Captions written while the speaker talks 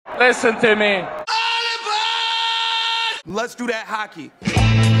Listen to me. Let's do that hockey.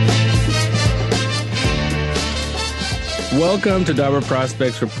 Welcome to Dobber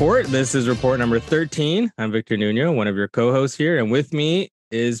Prospects Report. This is report number 13. I'm Victor Nuno, one of your co-hosts here. And with me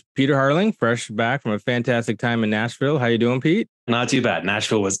is Peter Harling, fresh back from a fantastic time in Nashville. How you doing, Pete? Not too bad.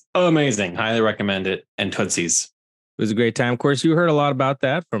 Nashville was amazing. Highly recommend it. And Tootsies. It was a great time. Of course, you heard a lot about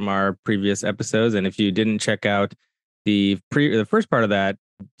that from our previous episodes. And if you didn't check out the first part of that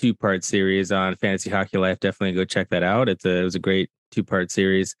two-part series on Fantasy Hockey Life, definitely go check that out. It was a great two-part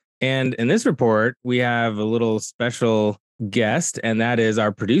series. And in this report, we have a little special guest, and that is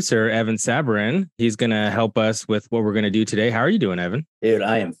our producer, Evan Sabarin. He's going to help us with what we're going to do today. How are you doing, Evan? Dude,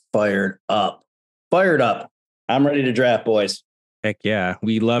 I am fired up. I'm ready to draft, boys. Heck yeah.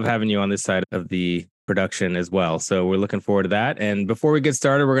 We love having you on this side of the production as well. So we're looking forward to that. And before we get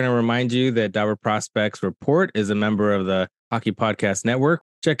started, we're going to remind you that Dobber Prospects Report is a member of the Hockey Podcast Network.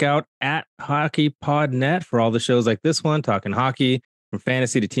 Check out @HockeyPodNet for all the shows like this one, talking hockey, from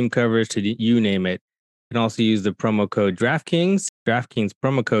fantasy to team coverage to you name it. You can also use the promo code DraftKings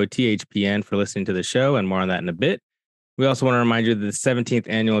promo code THPN for listening to the show, and more on that in a bit. We also want to remind you that the 17th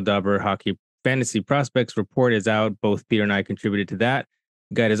annual Dobber Hockey Fantasy Prospects Report is out. Both Peter and I contributed to that.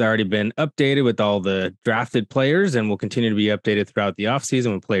 The guide has already been updated with all the drafted players and will continue to be updated throughout the offseason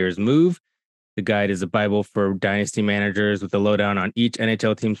when players move. The guide is a Bible for Dynasty managers with a lowdown on each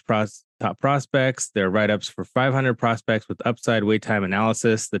NHL team's top prospects. There are write-ups for 500 prospects with upside wait time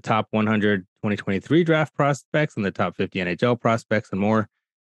analysis, the top 100 2023 draft prospects, and the top 50 NHL prospects, and more.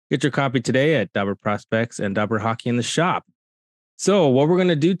 Get your copy today at Dobber Prospects and Dobber Hockey in the Shop. So what we're going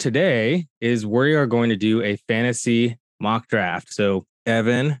to do today is we are going to do a fantasy mock draft. So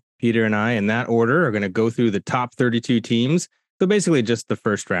Evan, Peter, and I, in that order, are going to go through the top 32 teams. So basically just the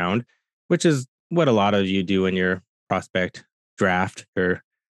first round, which is what a lot of you do in your prospect draft or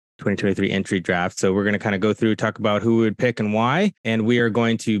 2023 entry draft. So we're going to kind of go through, talk about who we would pick and why. And we are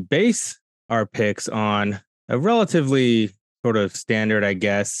going to base our picks on a relatively sort of standard, I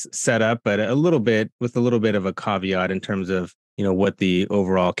guess, setup, but a little bit of a caveat in terms of, you know, what the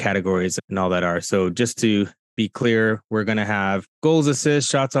overall categories and all that are. So just to be clear, we're going to have goals, assists,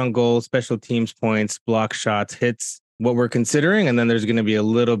 shots on goal, special teams points, block shots, hits, what we're considering. And then there's going to be a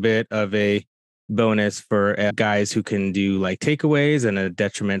little bit of a bonus for guys who can do like takeaways and a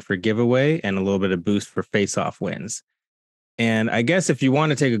detriment for giveaway and a little bit of boost for face-off wins. And I guess if you want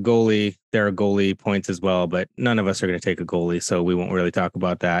to take a goalie, there are goalie points as well, but none of us are going to take a goalie. So we won't really talk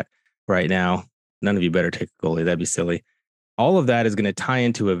about that right now. None of you better take a goalie. That'd be silly. All of that is going to tie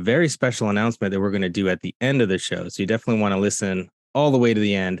into a very special announcement that we're going to do at the end of the show. So you definitely want to listen all the way to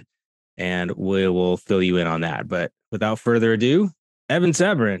the end and we will fill you in on that. But without further ado, Evan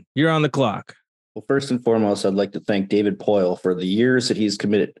Sabarin, you're on the clock. Well, first and foremost, I'd like to thank David Poyle for the years that he's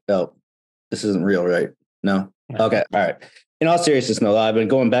committed. Oh, this isn't real, right? No? Okay. All right. In all seriousness, no, I've been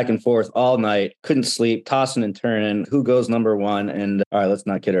going back and forth all night, couldn't sleep, tossing and turning, who goes number one. And all right, let's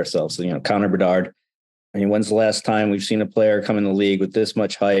not kid ourselves. So, Connor Bedard. I mean, when's the last time we've seen a player come in the league with this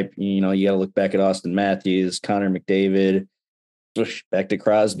much hype? You got to look back at Austin Matthews, Connor McDavid, back to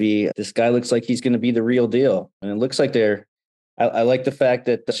Crosby. This guy looks like he's going to be the real deal. And it looks like I like the fact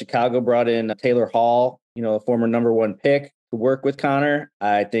that Chicago brought in Taylor Hall, a former number one pick, to work with Connor.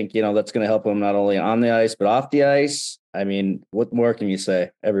 I think, that's going to help him not only on the ice, but off the ice. I mean, what more can you say?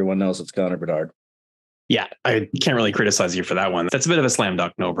 Everyone knows it's Connor Bedard. Yeah, I can't really criticize you for that one. That's a bit of a slam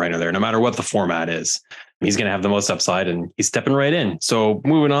dunk no-brainer there, no matter what the format is. He's going to have the most upside and he's stepping right in. So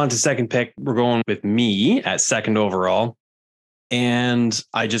moving on to second pick, we're going with me at second overall. And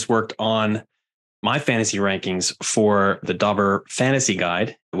I just worked on my fantasy rankings for the Dobber Fantasy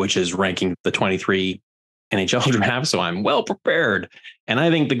Guide, which is ranking the 23 NHL draft. So I'm well prepared. And I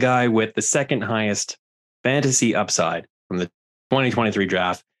think the guy with the second highest fantasy upside from the 2023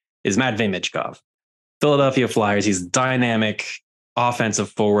 draft is Matvei Michkov. Philadelphia Flyers. He's dynamic, offensive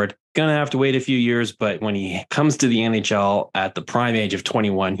forward. Gonna have to wait a few years, but when he comes to the NHL at the prime age of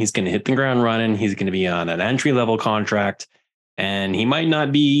 21, he's going to hit the ground running. He's going to be on an entry-level contract, and he might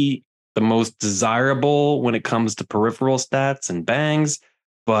not be the most desirable when it comes to peripheral stats and bangs,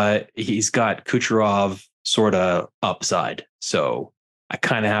 but he's got Kucherov sort of upside. So I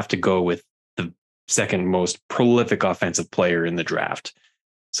kind of have to go with the second most prolific offensive player in the draft.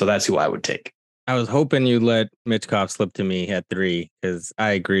 So that's who I would take. I was hoping you'd let Michkov slip to me at 3 because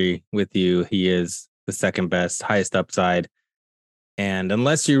I agree with you. He is the second best, highest upside. And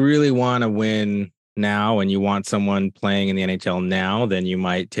unless you really want to win now and you want someone playing in the NHL now, then you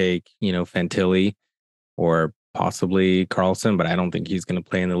might take, Fantilli or possibly Carlson, but I don't think he's going to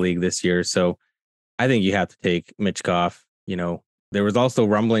play in the league this year. So I think you have to take Michkov. There was also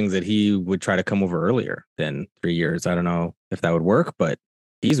rumblings that he would try to come over earlier than 3 years. I don't know if that would work, but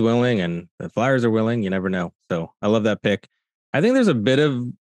he's willing and the Flyers are willing. You never know. So I love that pick. I think there's a bit of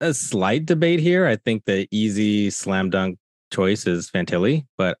a slight debate here. I think the easy slam dunk choice is Fantilli,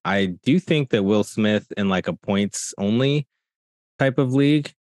 but I do think that Will Smith in like a points only type of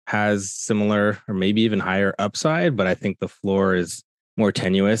league has similar or maybe even higher upside, but I think the floor is more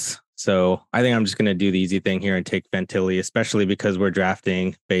tenuous. So I think I'm just going to do the easy thing here and take Fantilli, especially because we're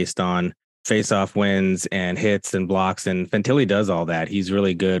drafting based on face-off wins and hits and blocks. And Fantilli does all that. He's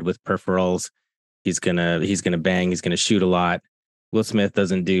really good with peripherals. He's gonna bang. He's gonna shoot a lot. Will Smith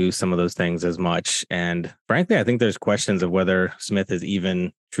doesn't do some of those things as much. And frankly, I think there's questions of whether Smith is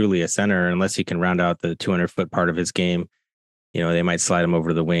even truly a center unless he can round out the 200-foot part of his game. They might slide him over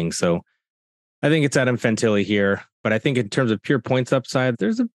to the wing. So I think it's Adam Fantilli here. But I think in terms of pure points upside,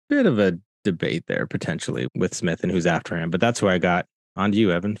 there's a bit of a debate there potentially with Smith and who's after him. But that's who I got. On to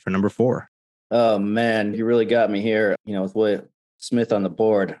you, Evan, for number 4. Oh, man, you really got me here, with Will Smith on the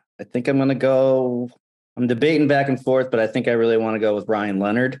board. I think I'm going to go. I'm debating back and forth, but I think I really want to go with Ryan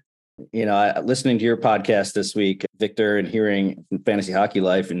Leonard. Listening to your podcast this week, Victor, and hearing Fantasy Hockey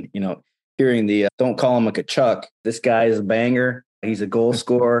Life and, hearing the don't call him a Kachuk. This guy is a banger. He's a goal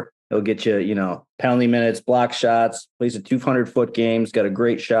scorer. He'll get you, penalty minutes, block shots, plays a 200-foot game. He's got a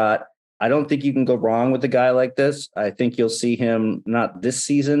great shot. I don't think you can go wrong with a guy like this. I think you'll see him not this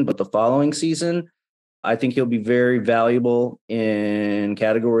season, but the following season. I think he'll be very valuable in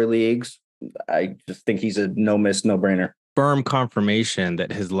category leagues. I just think he's a no-miss, no-brainer. Firm confirmation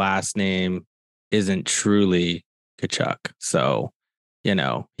that his last name isn't truly Kachuk. So,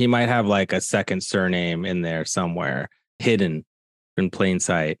 he might have like a second surname in there somewhere, hidden in plain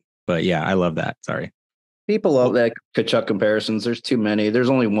sight. But yeah, I love that. Sorry. People love that Kachuk comparisons. There's too many. There's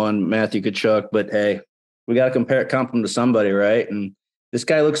only one Matthew Kachuk, but hey, we got to comp him to somebody, right? And this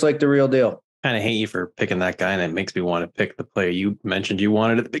guy looks like the real deal. Kind of hate you for picking that guy, and it makes me want to pick the player you mentioned you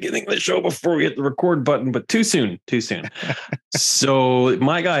wanted at the beginning of the show before we hit the record button, but too soon. So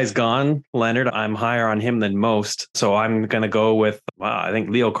my guy's gone, Leonard. I'm higher on him than most. So I'm going to go with, I think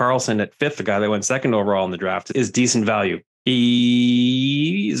Leo Carlsson at 5th, the guy that went 2nd overall in the draft, is decent value.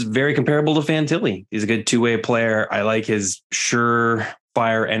 He's very comparable to Fantilli. He's a good two-way player. I like his surefire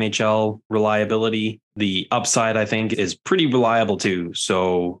NHL reliability. The upside, I think, is pretty reliable too.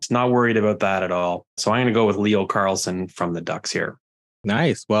 So it's not worried about that at all. So I'm going to go with Leo Carlsson from the Ducks here.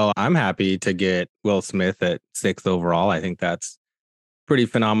 Nice. Well, I'm happy to get Will Smith at 6th overall. I think that's pretty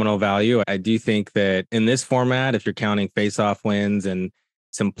phenomenal value. I do think that in this format, if you're counting face-off wins and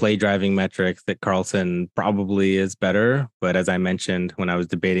some play driving metrics, that Carlsson probably is better. But as I mentioned, when I was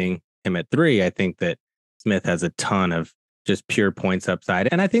debating him at 3, I think that Smith has a ton of just pure points upside.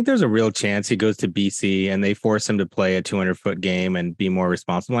 And I think there's a real chance he goes to BC and they force him to play a 200-foot game and be more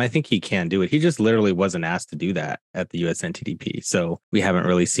responsible. I think he can do it. He just literally wasn't asked to do that at the USNTDP. So we haven't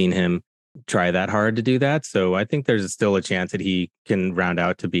really seen him try that hard to do that. So I think there's still a chance that he can round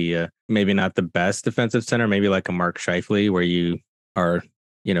out to be maybe not the best defensive center, maybe like a Mark Scheifele, where you are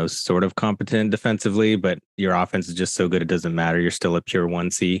sort of competent defensively, but your offense is just so good it doesn't matter. You're still a pure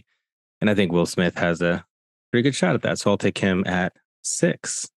 1C. And I think Will Smith has a pretty good shot at that. So I'll take him at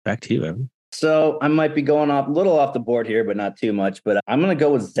 6. Back to you, Evan. So I might be going a little off the board here, but not too much. But I'm going to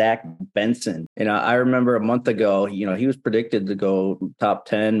go with Zach Benson. I remember a month ago, he was predicted to go top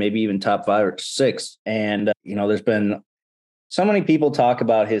 10, maybe even top 5 or 6. And, there's been so many people talk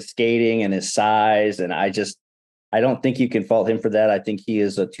about his skating and his size. And I don't think you can fault him for that. I think he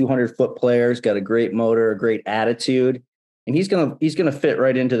is a 200-foot player. He's got a great motor, a great attitude, and he's gonna fit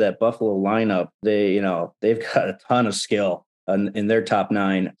right into that Buffalo lineup. They've got a ton of skill in their top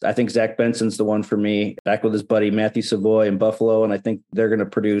 9. I think Zach Benson's the one for me. Back with his buddy Matthew Savoy in Buffalo, and I think they're going to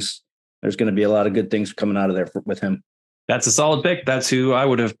produce. There's going to be a lot of good things coming out of there with him. That's a solid pick. That's who I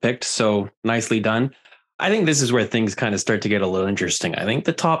would have picked. So nicely done. I think this is where things kind of start to get a little interesting. I think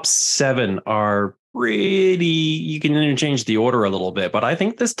the top 7 are pretty, you can interchange the order a little bit, but I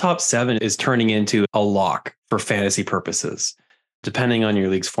think this top 7 is turning into a lock for fantasy purposes, depending on your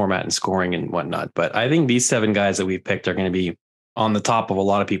league's format and scoring and whatnot. But I think these 7 guys that we've picked are going to be on the top of a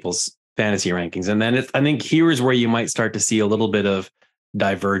lot of people's fantasy rankings. And then I think here is where you might start to see a little bit of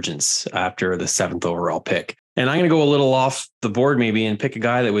divergence after the 7th overall pick. And I'm going to go a little off the board maybe and pick a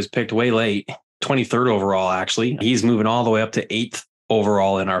guy that was picked way late, 23rd overall, actually. He's moving all the way up to 8th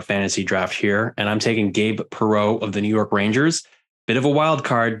overall in our fantasy draft here. And I'm taking Gabe Perreault of the New York Rangers. Bit of a wild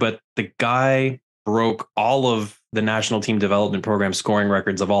card, but the guy broke all of the national team development program scoring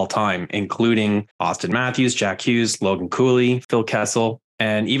records of all time, including Austin Matthews, Jack Hughes, Logan Cooley, Phil Kessel,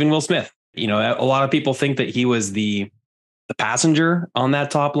 and even Will Smith. A lot of people think that he was the the passenger on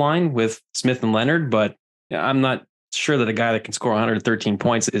that top line with Smith and Leonard, but I'm not sure that a guy that can score 113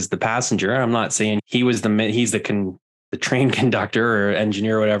 points is the passenger. I'm not saying he's the train conductor or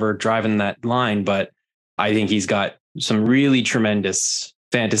engineer or whatever driving that line, but I think he's got some really tremendous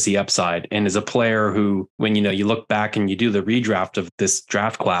fantasy upside and is a player who, when you look back and you do the redraft of this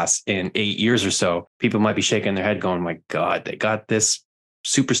draft class in 8 years or so, people might be shaking their head going, my God, they got this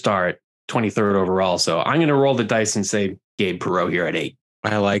superstar at 23rd overall. So I'm going to roll the dice and say Gabe Perreault here at 8.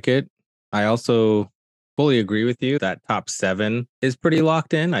 I like it. I also fully agree with you that top 7 is pretty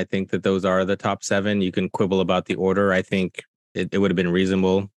locked in. I think that those are the top 7. You can quibble about the order. I think it would have been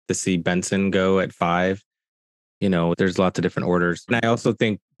reasonable to see Benson go at 5. There's lots of different orders. And I also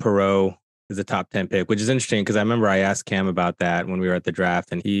think Perreault is a top 10 pick, which is interesting because I remember I asked Cam about that when we were at the draft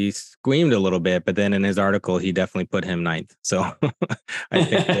and he screamed a little bit, but then in his article, he definitely put him 9th. So I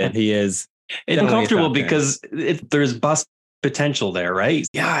think that he is. It's uncomfortable because there's bust potential there, right?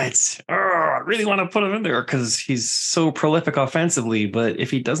 Yeah, I really want to put him in there because he's so prolific offensively. But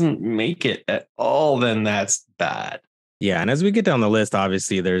if he doesn't make it at all, then that's bad. Yeah. And as we get down the list,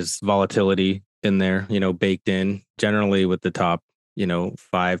 obviously there's volatility in there, baked in. Generally with the top,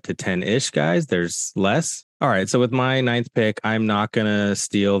 5 to 10-ish guys, there's less. All right. So with my 9th pick, I'm not going to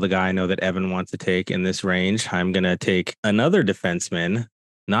steal the guy I know that Evan wants to take in this range. I'm going to take another defenseman,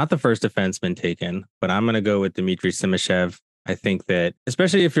 not the first defenseman taken, but I'm going to go with Dmitry Simashev. I think that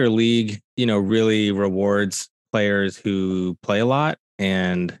especially if your league, really rewards players who play a lot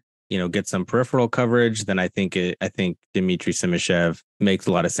and, get some peripheral coverage, then I think Dmitry Simashev makes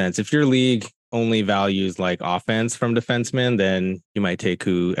a lot of sense. If your league only values like offense from defensemen, then you might take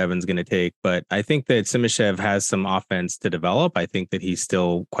who Evan's going to take. But I think that Simashev has some offense to develop. I think that he's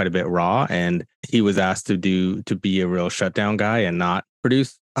still quite a bit raw, and he was asked to be a real shutdown guy and not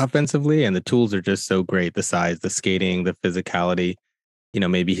produce offensively. And the tools are just so great. The size, the skating, the physicality.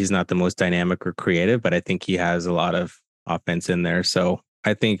 Maybe he's not the most dynamic or creative, but I think he has a lot of offense in there. So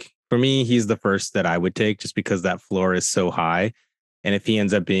I think for me, he's the first that I would take just because that floor is so high. And if he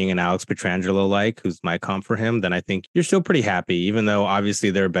ends up being an Alex Pietrangelo who's my comp for him, then I think you're still pretty happy, even though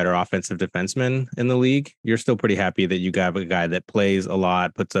obviously there are better offensive defensemen in the league. You're still pretty happy that you got a guy that plays a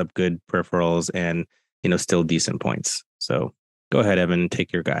lot, puts up good peripherals and, still decent points. So go ahead, Evan,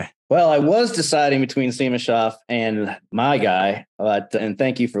 take your guy. Well, I was deciding between Simashev and my guy, and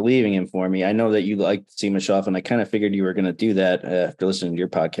thank you for leaving him for me. I know that you liked Simashev, and I kind of figured you were going to do that after listening to your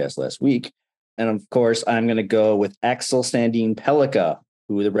podcast last week. And of course, I'm going to go with Axel Sandin Pellikka,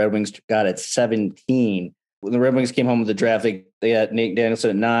 who the Red Wings got at 17. When the Red Wings came home with the draft, they had Nate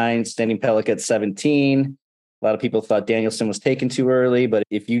Danielson at 9, Sandin Pellikka at 17. A lot of people thought Danielson was taken too early, but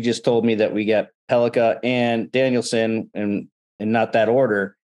if you just told me that we got Pellikka and Danielson and not that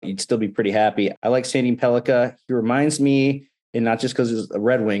order, you'd still be pretty happy. I like Sandin Pellikka. He reminds me, and not just because he's a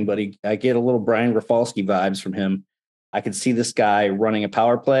Red Wing, but I get a little Brian Rafalski vibes from him. I could see this guy running a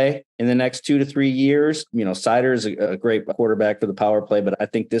power play in the next 2 to 3 years. Seider is a great quarterback for the power play, but I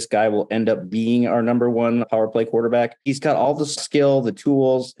think this guy will end up being our number 1 power play quarterback. He's got all the skill, the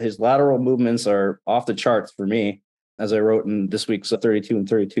tools. His lateral movements are off the charts for me, as I wrote in this week's 32 and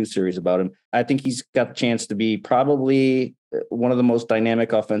 32 series about him. I think he's got the chance to be probably one of the most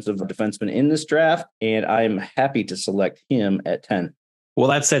dynamic offensive defensemen in this draft, and I'm happy to select him at 10. Well,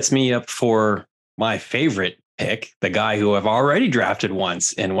 that sets me up for my favorite pick, the guy who I've already drafted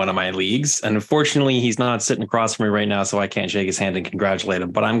once in one of my leagues. And unfortunately, he's not sitting across from me right now, so I can't shake his hand and congratulate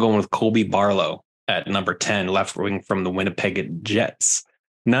him. But I'm going with Colby Barlow at number 10, left wing from the Winnipeg Jets.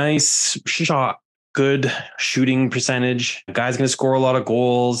 Nice shot, good shooting percentage. The guy's going to score a lot of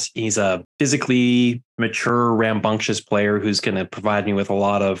goals. He's a physically mature, rambunctious player who's going to provide me with a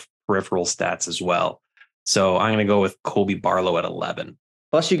lot of peripheral stats as well. So I'm going to go with Colby Barlow at 11.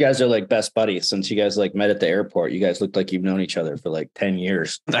 Plus, you guys are like best buddies since you guys met at the airport. You guys looked like you've known each other for 10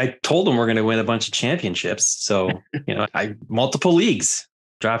 years. I told him we're going to win a bunch of championships. So, I multiple leagues,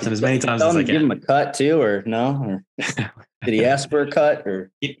 draft him as many times as I can. Give him a cut too, or no? Or did he ask for a cut?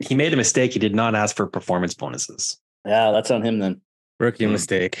 Or he made a mistake. He did not ask for performance bonuses. Yeah, that's on him then. Rookie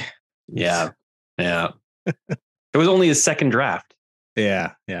mistake. Yeah. It was only his second draft.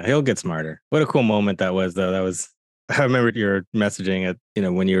 Yeah. He'll get smarter. What a cool moment that was, though. I remember your messaging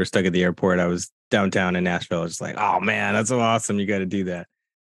at, when you were stuck at the airport. I was downtown in Nashville. I was just like, oh man, that's so awesome. You got to do that.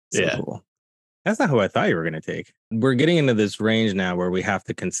 So cool. That's not who I thought you were going to take. We're getting into this range now where we have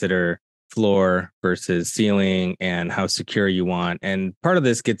to consider floor versus ceiling and how secure you want. And part of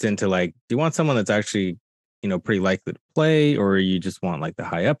this gets into do you want someone that's actually, pretty likely to play, or you just want the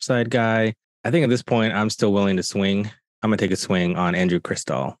high upside guy? I think at this point, I'm still willing to swing. I'm going to take a swing on Andrew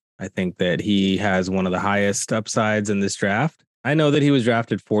Cristall. I think that he has one of the highest upsides in this draft. I know that he was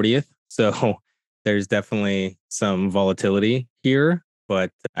drafted 40th, so there's definitely some volatility here,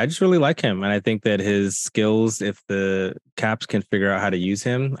 but I just really like him. And I think that his skills, if the Caps can figure out how to use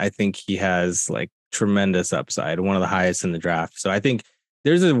him, I think he has like tremendous upside, one of the highest in the draft. So I think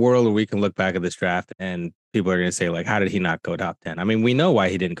there's a world where we can look back at this draft and people are going to say, like, how did he not go top 10? I mean, we know why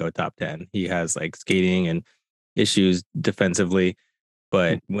he didn't go top 10. He has like skating and issues defensively.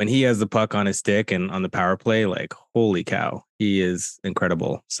 But when he has the puck on his stick and on the power play, like, holy cow, he is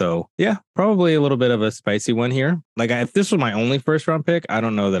incredible. So, yeah, probably a little bit of a spicy one here. Like, if this was my only first round pick, I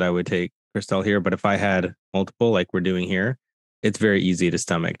don't know that I would take Christel here. But if I had multiple, like we're doing here, it's very easy to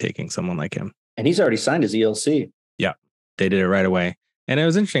stomach taking someone like him. And he's already signed his ELC. Yeah, they did it right away. And it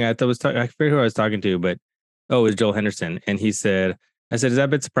was interesting. I forget who I was talking to, but it was Joel Henderson. And he said, I said, is that a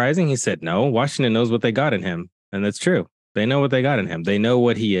bit surprising? He said, no, Washington knows what they got in him. And that's true. They know what they got in him. They know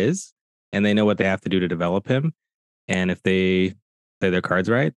what he is, and they know what they have to do to develop him. And if they play their cards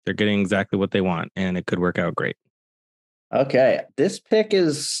right, they're getting exactly what they want, and it could work out great. Okay. This pick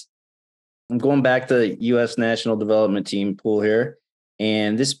is, I'm going back to the U.S. National Development Team pool here.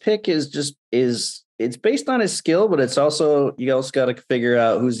 And this pick is it's based on his skill, but it's also, you also got to figure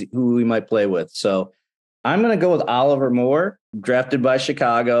out who we might play with. So I'm going to go with Oliver Moore, drafted by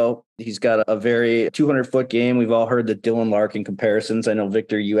Chicago. He's got a very 200-foot game. We've all heard the Dylan Larkin comparisons. I know,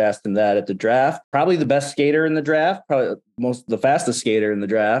 Victor, you asked him that at the draft. Probably the best skater in the draft, probably the fastest skater in the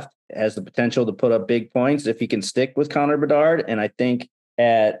draft. Has the potential to put up big points if he can stick with Connor Bedard. And I think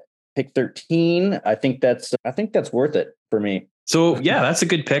at pick 13, I think that's worth it for me. So, yeah, that's a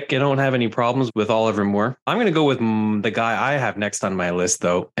good pick. I don't have any problems with Oliver Moore. I'm going to go with the guy I have next on my list,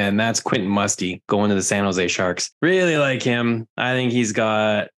 though, and that's Quentin Musty going to the San Jose Sharks. Really like him. I think he's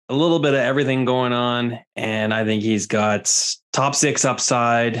got a little bit of everything going on, and I think he's got top 6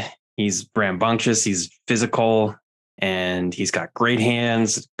 upside. He's rambunctious. He's physical, and he's got great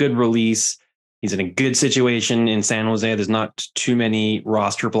hands, good release. He's in a good situation in San Jose. There's not too many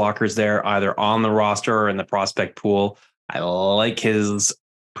roster blockers there, either on the roster or in the prospect pool. I like his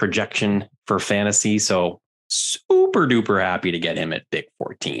projection for fantasy, so super duper happy to get him at pick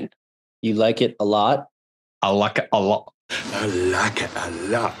 14. You like it a lot? I like it a lot. I like it a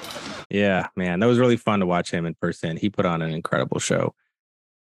lot. Yeah, man, that was really fun to watch him in person. He put on an incredible show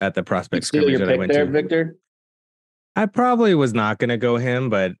at the prospect scrimmage that I went to. Victor? I probably was not going to go him,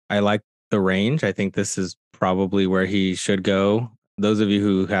 but I like the range. I think this is probably where he should go. Those of you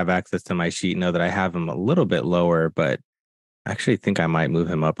who have access to my sheet know that I have him a little bit lower, but I actually think I might move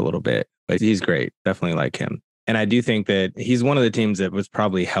him up a little bit. But he's great. Definitely like him. And I do think that he's one of the teams that was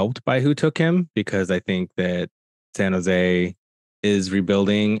probably helped by who took him, because I think that San Jose is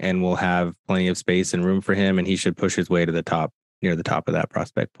rebuilding and will have plenty of space and room for him, and he should push his way to the top, near the top of that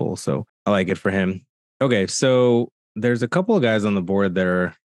prospect pool. So I like it for him. Okay, so there's a couple of guys on the board that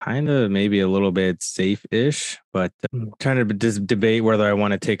are kind of maybe a little bit safe-ish, but I'm trying to just debate whether I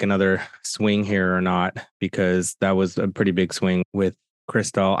want to take another swing here or not, because that was a pretty big swing with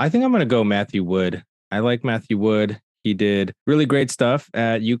Christel. I think I'm going to go Matthew Wood. I like Matthew Wood. He did really great stuff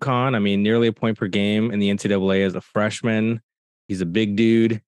at UConn. I mean, nearly a point per game in the NCAA as a freshman. He's a big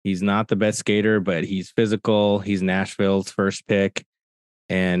dude. He's not the best skater, but he's physical. He's Nashville's first pick,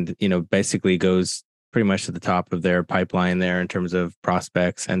 and, basically goes pretty much to the top of their pipeline there in terms of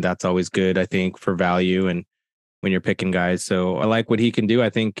prospects. And that's always good, I think, for value and when you're picking guys. So I like what he can do. I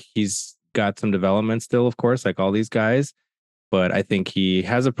think he's got some development still, of course, like all these guys, but I think he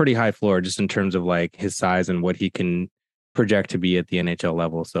has a pretty high floor just in terms of like his size and what he can project to be at the NHL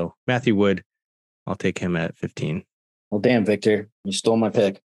level. So Matthew Wood, I'll take him at 15. Well, damn, Victor, you stole my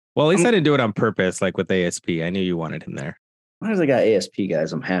pick. Well, at least I didn't do it on purpose, like with ASP. I knew you wanted him there. As long as I got ASP,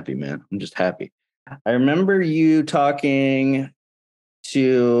 guys, I'm happy, man. I'm just happy. I remember you talking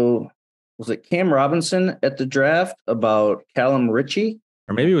to, was it Cam Robinson at the draft about Callum Ritchie?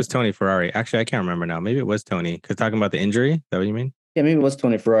 Or maybe it was Tony Ferrari. Actually, I can't remember now. Maybe it was Tony, because talking about the injury. Is that what you mean? Yeah, maybe it was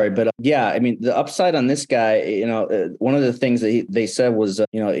Tony Ferrari. But yeah, I mean, the upside on this guy, one of the things that they said was,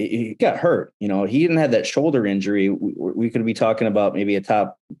 he got hurt. He didn't have that shoulder injury. We could be talking about maybe a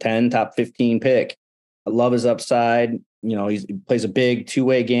top 10, top 15 pick. I love his upside. He plays a big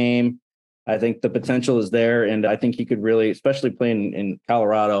two-way game. I think the potential is there, and I think he could really, especially playing in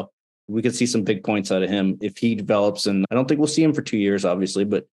Colorado, we could see some big points out of him if he develops. And I don't think we'll see him for 2 years, obviously,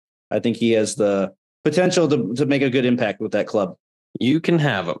 but I think he has the potential to make a good impact with that club. You can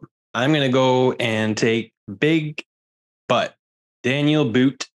have him. I'm going to go and take big butt. Daniel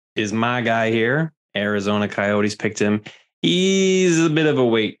Boot is my guy here. Arizona Coyotes picked him He's a bit of a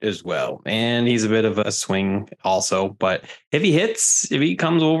weight as well, and he's a bit of a swing also. But if he hits, if he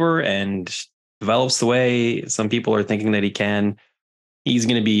comes over and develops the way some people are thinking that he can, he's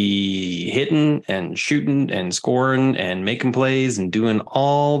going to be hitting and shooting and scoring and making plays and doing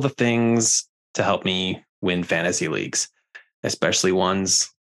all the things to help me win fantasy leagues, especially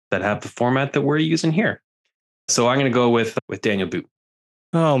ones that have the format that we're using here. So I'm going to go with Daniel Boot.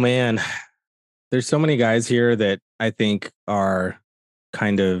 Oh, man. There's so many guys here that I think are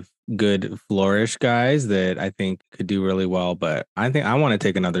kind of good flourish guys that I think could do really well. But I think I want to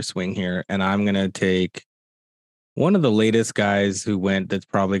take another swing here, and I'm going to take one of the latest guys who went that's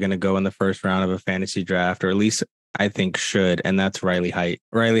probably going to go in the first round of a fantasy draft, or at least I think should, and that's Riley Heidt.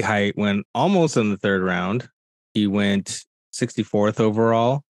 Riley Heidt went almost in the third round. He went 64th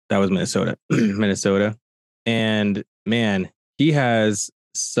overall. That was Minnesota. Minnesota. And man, he has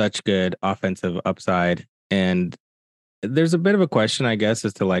such good offensive upside. And there's a bit of a question, I guess,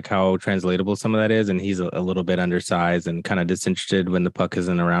 as to like how translatable some of that is. And he's a little bit undersized and kind of disinterested when the puck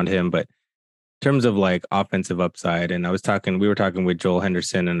isn't around him. But in terms of like offensive upside, and we were talking with Joel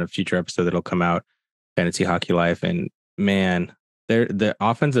Henderson in a future episode that'll come out, Fantasy Hockey Life. And man, the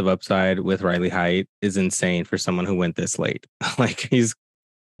offensive upside with Riley Heidt is insane for someone who went this late. Like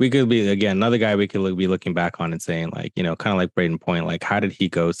we could be, again, another guy we could be looking back on and saying like, kind of like Braden Point, like how did he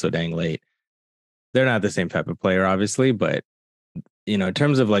go so dang late? They're not the same type of player, obviously, but in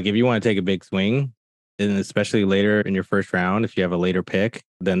terms of like, if you want to take a big swing, and especially later in your first round, if you have a later pick,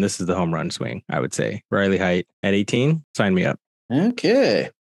 then this is the home run swing, I would say. Riley Heidt at 18, sign me up. Okay.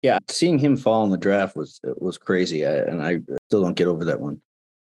 Yeah, seeing him fall in the draft was crazy, and I still don't get over that one.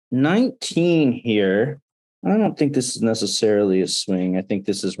 19 here. I don't think this is necessarily a swing. I think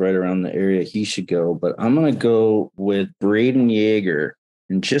this is right around the area he should go, but I'm going to go with Braden Yeager.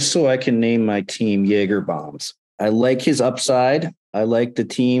 And just so I can name my team Yeager Bombs. I like his upside. I like the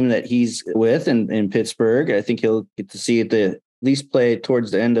team that he's with in Pittsburgh. I think he'll get to see it at least play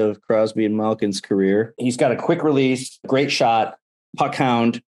towards the end of Crosby and Malkin's career. He's got a quick release, great shot, puck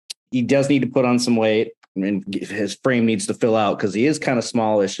hound. He does need to put on some weight, and his frame needs to fill out because he is kind of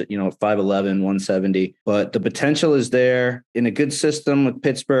smallish at, 5'11", 170. But the potential is there in a good system with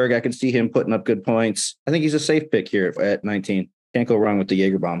Pittsburgh. I can see him putting up good points. I think he's a safe pick here at 19. Can't go wrong with the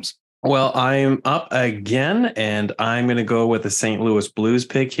Jaeger Bombs. Well, I'm up again, and I'm going to go with the St. Louis Blues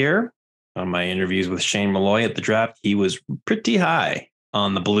pick here. On my interviews with Shane Malloy at the draft, he was pretty high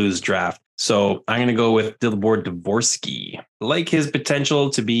on the Blues draft. So I'm going to go with Dalibor Dvorsky. I like his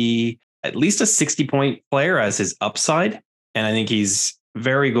potential to be at least a 60-point player as his upside. And I think he's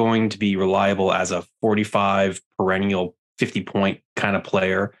very going to be reliable as a 45 perennial 50-point kind of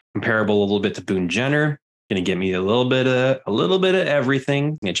player, comparable a little bit to Boone Jenner. Going to give me a little bit of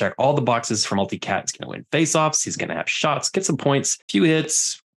everything. Going to check all the boxes for multi-cat. He's going to win faceoffs. He's going to have shots, get some points, a few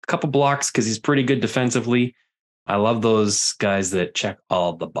hits, a couple blocks because he's pretty good defensively. I love those guys that check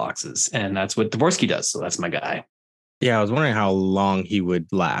all the boxes, and that's what Dvorsky does. So that's my guy. Yeah, I was wondering how long he would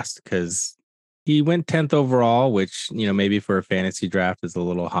last because he went 10th overall, which, maybe for a fantasy draft is a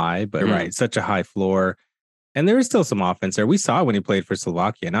little high, but right, such a high floor. And there is still some offense there. We saw when he played for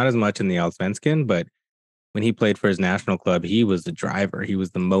Slovakia, not as much in the Allsvenskan, but when he played for his national club, he was the driver. He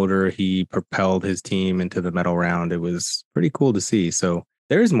was the motor. He propelled his team into the medal round. It was pretty cool to see. So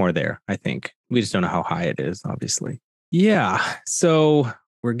there is more there, I think. We just don't know how high it is, obviously. Yeah. So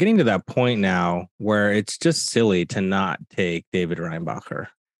we're getting to that point now where it's just silly to not take David Reinbacher.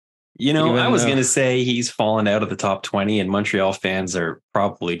 I was going to say he's fallen out of the top 20, and Montreal fans are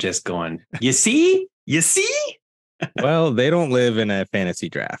probably just going, you see? Well, they don't live in a fantasy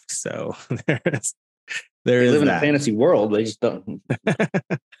draft. So they live in a fantasy world. They just don't.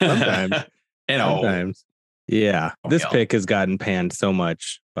 Sometimes. Sometimes. Yeah. This pick has gotten panned so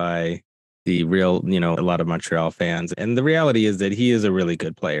much by the real, a lot of Montreal fans. And the reality is that he is a really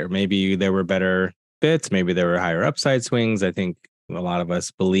good player. Maybe there were better fits. Maybe there were higher upside swings. I think a lot of us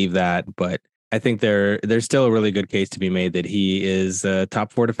believe that. But I think there's still a really good case to be made that he is a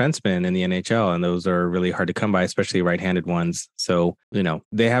top 4 defenseman in the NHL, and those are really hard to come by, especially right-handed ones. So,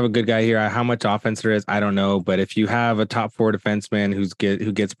 they have a good guy here. How much offense there is, I don't know. But if you have a top 4 defenseman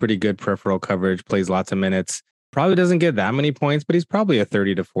who gets pretty good peripheral coverage, plays lots of minutes, probably doesn't get that many points, but he's probably a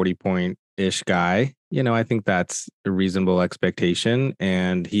 30 to 40 point-ish guy. I think that's a reasonable expectation,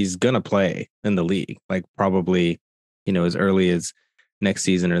 and he's going to play in the league, like probably, as early as next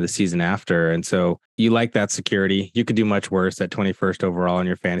season or the season after. And so you like that security. You could do much worse at 21st overall in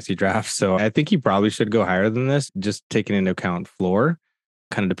your fantasy draft. So I think you probably should go higher than this, just taking into account floor.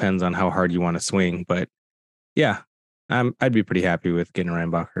 Kind of depends on how hard you want to swing. But yeah, I'd be pretty happy with getting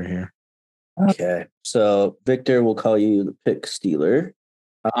Reinbacher here. Okay. So Victor, will call you the pick stealer.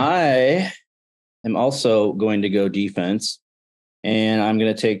 I am also going to go defense, and I'm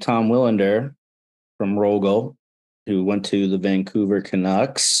going to take Tom Willander from Rogel, who went to the Vancouver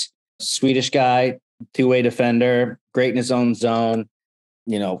Canucks. Swedish guy, two-way defender, great in his own zone,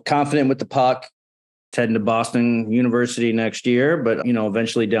 confident with the puck, heading to Boston University next year. But,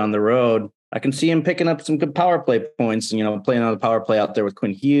 eventually down the road, I can see him picking up some good power play points, playing on the power play out there with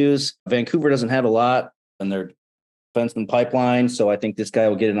Quinn Hughes. Vancouver doesn't have a lot in their defenseman pipeline, so I think this guy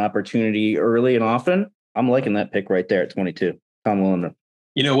will get an opportunity early and often. I'm liking that pick right there at 22. Tom Willander.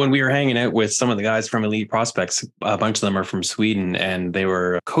 When we were hanging out with some of the guys from Elite Prospects, a bunch of them are from Sweden, and they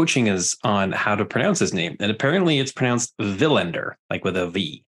were coaching us on how to pronounce his name. And apparently it's pronounced Villander, like with a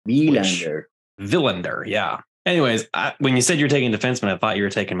V. Villander, yeah. Anyways, when you said you're taking defenseman, I thought you were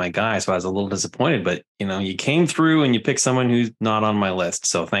taking my guy, so I was a little disappointed. But, you came through and you picked someone who's not on my list,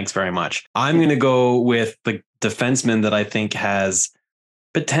 so thanks very much. I'm going to go with the defenseman that I think has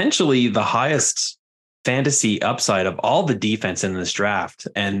potentially the highest fantasy upside of all the defense in this draft,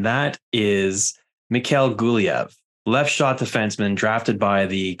 and that is Mikhail Gulyayev, left shot defenseman drafted by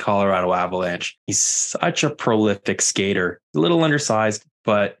the Colorado Avalanche. He's such a prolific skater, a little undersized,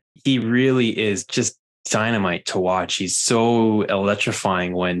 but he really is just dynamite to watch. He's so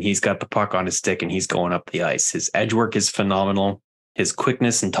electrifying when he's got the puck on his stick and he's going up the ice. His edge work is phenomenal. His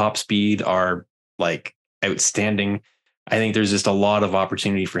quickness and top speed are like outstanding. I think there's just a lot of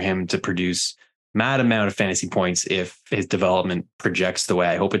opportunity for him to produce mad amount of fantasy points if his development projects the way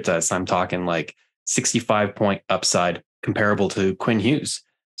I hope it does. I'm talking like 65 point upside comparable to Quinn Hughes.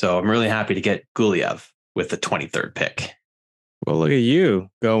 So I'm really happy to get Gulyayev with the 23rd pick. Well, look at you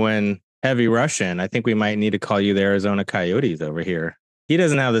going heavy Russian. I think we might need to call you the Arizona Coyotes over here. He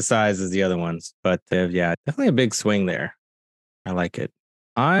doesn't have the size as the other ones, but yeah, definitely a big swing there. I like it.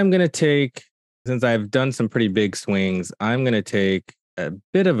 I'm going to take, since I've done some pretty big swings, I'm going to take a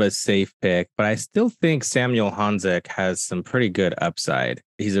bit of a safe pick, but I still think Samuel Honzek has some pretty good upside.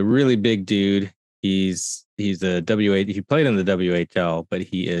 He's a really big dude. He's a he played in the WHL, but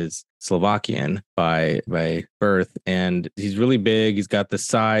he is Slovakian by birth, and he's really big. He's got the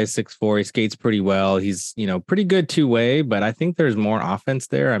size, 6'4". He skates pretty well. He's, pretty good two-way, but I think there's more offense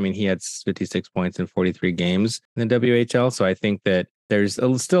there. I mean, he had 56 points in 43 games in the WHL, so I think that there's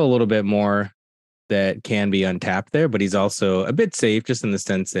still a little bit more that can be untapped there, but he's also a bit safe just in the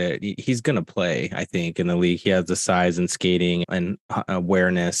sense that he's going to play, I think, in the league. He has the size and skating and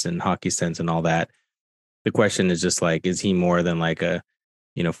awareness and hockey sense and all that. The question is just like, is he more than like a,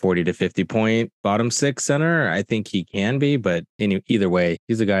 40 to 50 point bottom six center? I think he can be, but either way,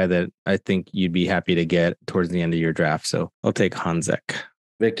 he's a guy that I think you'd be happy to get towards the end of your draft. So I'll take Honzek.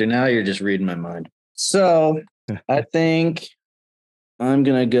 Victor, now you're just reading my mind. So I think I'm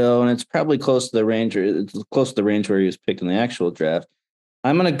going to go, and it's probably close to the range, or it's close to the range where he was picked in the actual draft.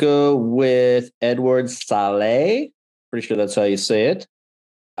 I'm going to go with Edward Saleh. Pretty sure that's how you say it.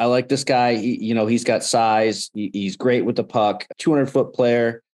 I like this guy. He's got size. He's great with the puck. 200-foot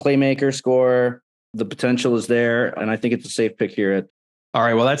player, playmaker, scorer. The potential is there, and I think it's a safe pick here. All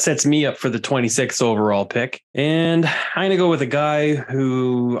right, well, that sets me up for the 26th overall pick. And I'm going to go with a guy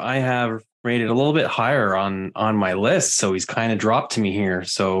who I have rated a little bit higher on my list. So he's kind of dropped to me here.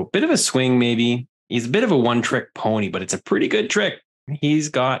 So bit of a swing, maybe. He's a bit of a one-trick pony, but it's a pretty good trick. He's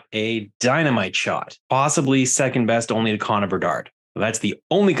got a dynamite shot, possibly second best only to Connor Bedard. That's the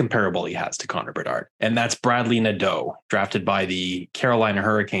only comparable he has to Connor Bedard. And that's Bradley Nadeau, drafted by the Carolina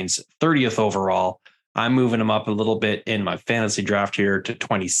Hurricanes, 30th overall. I'm moving him up a little bit in my fantasy draft here to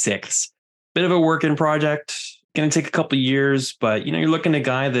 26th. Bit of a working project. Going to take a couple of years, but you're looking at a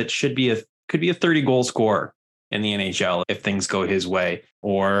guy that could be a 30 goal scorer in the NHL if things go his way,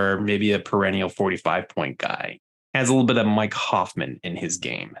 or maybe a perennial 45 point guy. Has a little bit of Mike Hoffman in his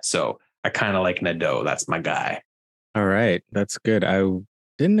game. So I kind of like Nadeau. That's my guy. All right. That's good. I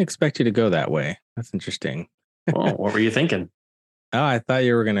didn't expect you to go that way. That's interesting. Oh, what were you thinking? Oh, I thought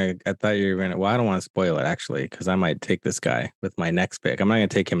you were going to, well, I don't want to spoil it actually, because I might take this guy with my next pick. I'm not going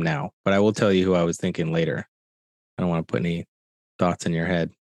to take him now, but I will tell you who I was thinking later. I don't want to put any thoughts in your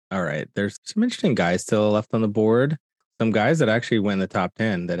head. All right. There's some interesting guys still left on the board. Some guys that actually went in the top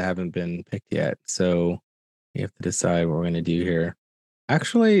 10 that haven't been picked yet. So you have to decide what we're going to do here.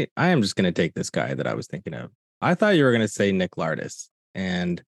 Actually, I am just going to take this guy that I was thinking of. I thought you were going to say Nick Lardis.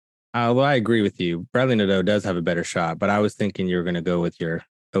 And although I agree with you, Bradley Nadeau does have a better shot, but I was thinking you were going to go with your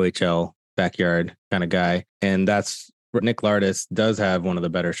OHL backyard kind of guy. And that's Nick Lardis does have one of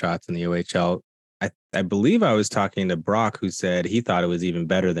the better shots in the OHL. I believe I was talking to Brock, who said he thought it was even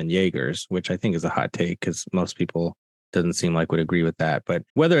better than Jaeger's, which I think is a hot take because most people doesn't seem like would agree with that. But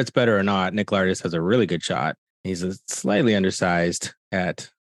whether it's better or not, Nick Lardis has a really good shot. He's a slightly undersized at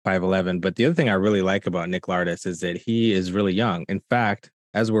 5'11". But the other thing I really like about Nick Lardis is that he is really young. In fact,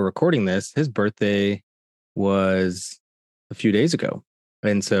 as we're recording this, his birthday was a few days ago.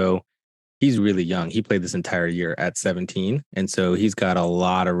 And so he's really young. He played this entire year at 17. And so he's got a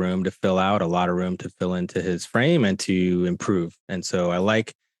lot of room to fill out, a lot of room to fill into his frame and to improve. And so I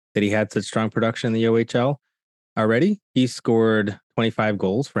like that he had such strong production in the OHL already. He scored 25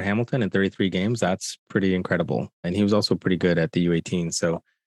 goals for Hamilton in 33 games. That's pretty incredible. And he was also pretty good at the U18. So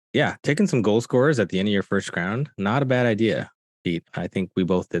yeah, taking some goal scorers at the end of your first round, not a bad idea, Pete. I think we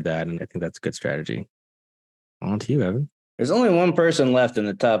both did that. And I think that's a good strategy. On to you, Evan. There's only one person left in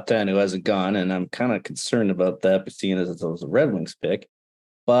the top 10 who hasn't gone, and I'm kind of concerned about that, seeing as it was a Red Wings pick.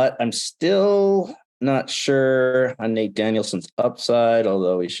 But I'm still not sure on Nate Danielson's upside,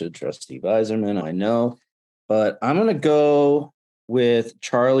 although we should trust Steve Yzerman, I know. But I'm going to go with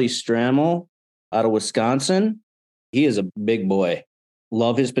Charlie Stramel out of Wisconsin. He is a big boy.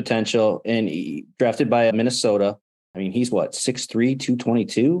 Love his potential. And he drafted by Minnesota. I mean, he's what, 6'3",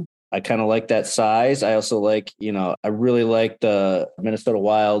 222? I kind of like that size. I also like, I really like the Minnesota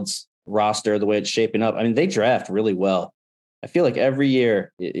Wild's roster, the way it's shaping up. I mean, they draft really well. I feel like every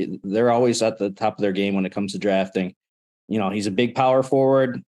year they're always at the top of their game when it comes to drafting. He's a big power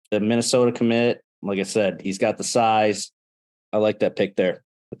forward, the Minnesota commit. Like I said, he's got the size. I like that pick there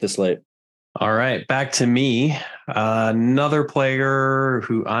at this late. All right, back to me. Another player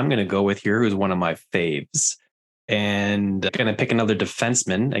who I'm going to go with here, who's one of my faves. And going to pick another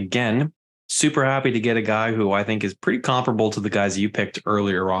defenseman. Again, super happy to get a guy who I think is pretty comparable to the guys you picked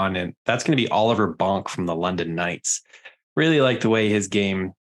earlier on. And that's going to be Oliver Bonk from the London Knights. Really like the way his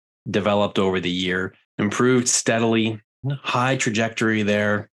game developed over the year. Improved steadily. High trajectory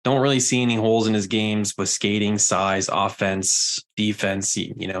there. Don't really see any holes in his games with skating, size, offense, defense.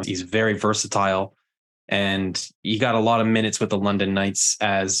 He's very versatile. And he got a lot of minutes with the London Knights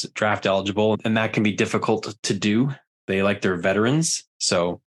as draft eligible, and that can be difficult to do. They like their veterans.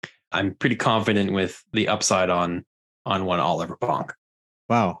 So I'm pretty confident with the upside on one Oliver Bonk.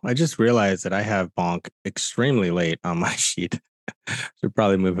 Wow. I just realized that I have Bonk extremely late on my sheet. Should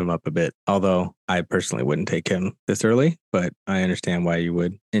probably move him up a bit. Although I personally wouldn't take him this early, but I understand why you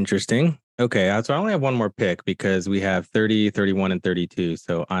would. Interesting. Okay. So I only have one more pick because we have 30, 31, and 32.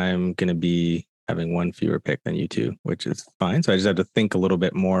 So I'm going to be having one fewer pick than you two, which is fine. So I just have to think a little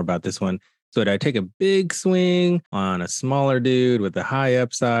bit more about this one. So do I take a big swing on a smaller dude with a high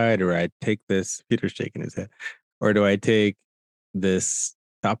upside, or I take this, Peter's shaking his head, or do I take this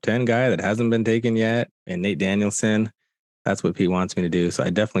top 10 guy that hasn't been taken yet and Nate Danielson? That's what Pete wants me to do. So I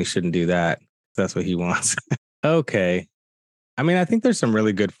definitely shouldn't do that. That's what he wants. Okay. I mean, I think there's some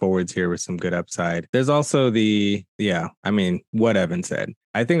really good forwards here with some good upside. There's also what Evan said.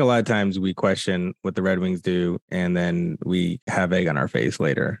 I think a lot of times we question what the Red Wings do, and then we have egg on our face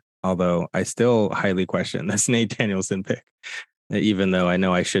later. Although I still highly question this Nate Danielson pick, even though I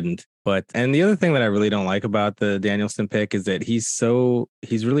know I shouldn't. And the other thing that I really don't like about the Danielson pick is that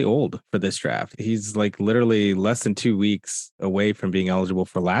he's really old for this draft. He's like literally less than 2 weeks away from being eligible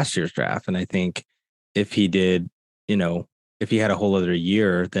for last year's draft. And I think if he did, if he had a whole other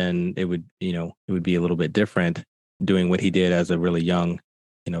year, then it would be a little bit different doing what he did as a really young,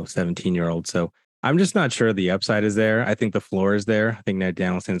 17-year-old. So I'm just not sure the upside is there. I think the floor is there. I think Nate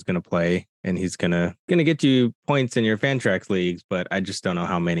Danielson is going to play and he's going to get you points in your Fantrax leagues, but I just don't know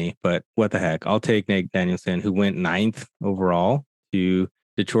how many. But what the heck? I'll take Nate Danielson, who went 9th overall to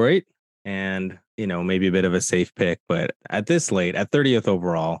Detroit, and maybe a bit of a safe pick, but at this late, at 30th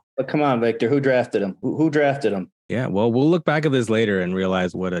overall. But come on, Victor, who drafted him? Who drafted him? Yeah, well, we'll look back at this later and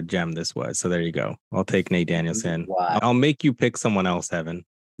realize what a gem this was. So there you go. I'll take Nate Danielson. Wow. I'll make you pick someone else, Evan.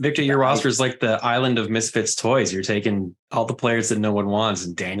 Victor, your roster is like the island of misfits toys. You're taking all the players that no one wants,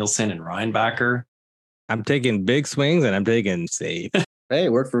 and Danielson and Reinbacher. I'm taking big swings and I'm taking safe. Hey,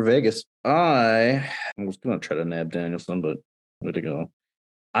 work for Vegas. I was going to try to nab Danielson, but where'd it go?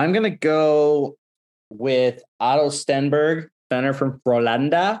 I'm going to go with Otto Stenberg, center from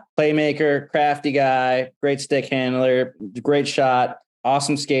Frölunda. Playmaker, crafty guy, great stick handler, great shot,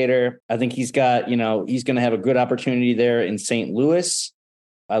 awesome skater. I think he's got, he's going to have a good opportunity there in St. Louis.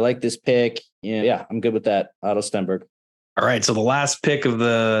 I like this pick. Yeah, I'm good with that. Otto Stenberg. All right. So the last pick of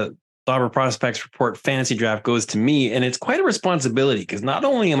the Dobber Prospects Report fantasy draft goes to me. And it's quite a responsibility because not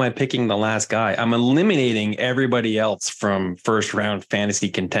only am I picking the last guy, I'm eliminating everybody else from first round fantasy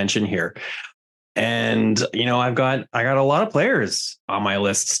contention here. And, I got a lot of players on my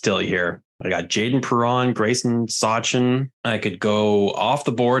list still here. I got Jaden Perron, Grayson Sachin. I could go off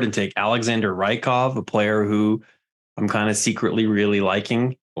the board and take Alexander Rykov, a player who I'm kind of secretly really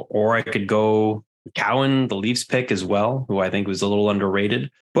liking. Or I could go Cowan, the Leafs pick as well, who I think was a little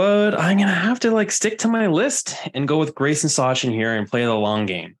underrated. But I'm going to have to stick to my list and go with Grayson Sachin here and play the long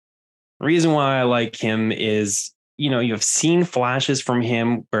game. The reason why I like him is, you've seen flashes from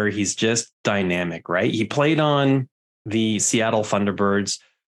him where he's just dynamic, right? He played on the Seattle Thunderbirds,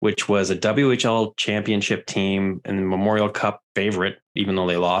 which was a WHL championship team and the Memorial Cup favorite, even though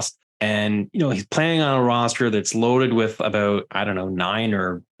they lost. And, he's playing on a roster that's loaded with about, 9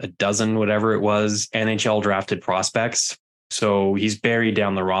 or a dozen, whatever it was, NHL drafted prospects. So he's buried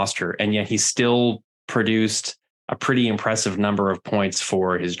down the roster, and yet he still produced a pretty impressive number of points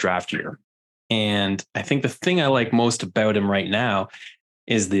for his draft year. And I think the thing I like most about him right now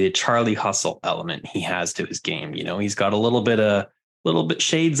is the Charlie Hustle element he has to his game. He's got a little bit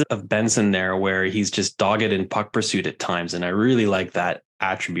shades of Benson there, where he's just dogged in puck pursuit at times. And I really like that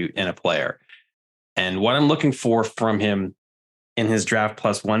attribute in a player. And what I'm looking for from him in his draft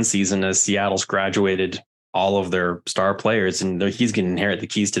plus one season, as Seattle's graduated all of their star players, and he's going to inherit the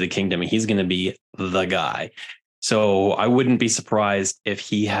keys to the kingdom, and he's going to be the guy. So I wouldn't be surprised if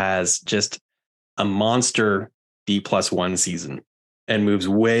he has just a monster D+1 season and moves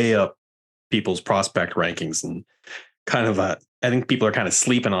way up people's prospect rankings. And I think people are kind of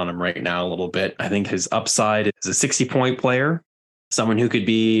sleeping on him right now a little bit. I think his upside is a 60-point player, someone who could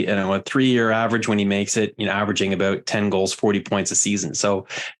be, a 3-year average when he makes it, averaging about 10 goals, 40 points a season. So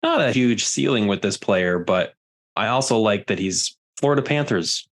not a huge ceiling with this player, but I also like that he's Florida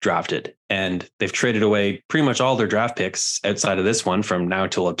Panthers drafted, and they've traded away pretty much all their draft picks outside of this one from now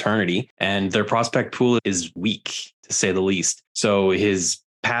till eternity. And their prospect pool is weak, to say the least. So his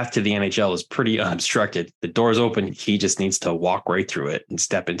path to the NHL is pretty unobstructed. The door's open. He just needs to walk right through it and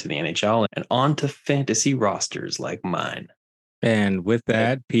step into the NHL and onto fantasy rosters like mine. And with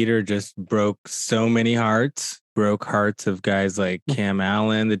that, Peter just broke so many hearts. Broke hearts of guys like Cam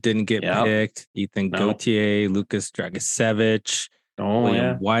Allen that didn't get picked, Ethan Gauthier, Lucas Dragicevic,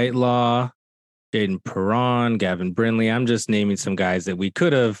 William Whitelaw, Jaden Perron, Gavin Brindley. I'm just naming some guys that we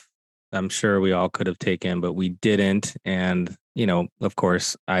could have, I'm sure we all could have taken, but we didn't. And, of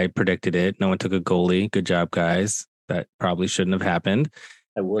course, I predicted it. No one took a goalie. Good job, guys. That probably shouldn't have happened.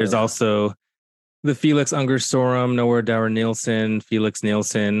 There's also the Felix Unger-Sorum, Noah Dower Nielsen, Felix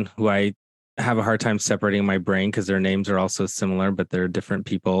Nielsen, who I have a hard time separating in my brain because their names are also similar, but they're different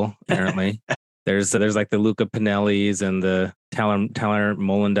people, apparently. There's like the Luca Pinellis and the Tyler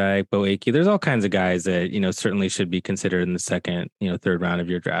Molendijk, Boaki. There's all kinds of guys that, certainly should be considered in the second, third round of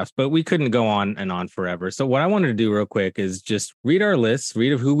your drafts, but we couldn't go on and on forever. So what I wanted to do real quick is just read our list,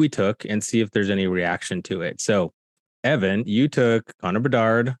 read of who we took, and see if there's any reaction to it. So Evan, you took Connor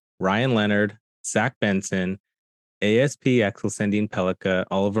Bedard, Ryan Leonard, Zach Benson, ASP, Axel Sandin Pellica,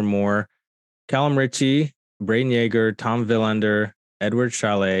 Oliver Moore, Callum Ritchie, Braden Yeager, Tom Villander, Edward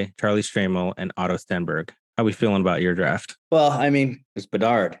Chalet, Charlie Stramel, and Otto Stenberg. How are we feeling about your draft? Well, it's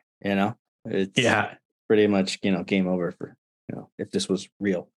Bedard, it's pretty much, game over for, if this was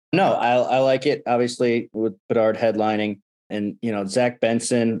real. No, I like it, obviously, with Bedard headlining. And, Zach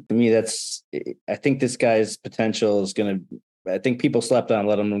Benson, to me, I think this guy's potential is going to, I think people slept on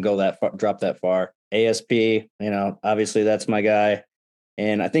letting him go that far, drop that far. ASP, obviously that's my guy.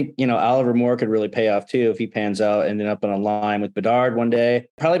 And I think, Oliver Moore could really pay off too if he pans out, ending up on a line with Bedard one day.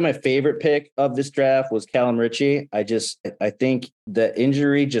 Probably my favorite pick of this draft was Callum Ritchie. I think the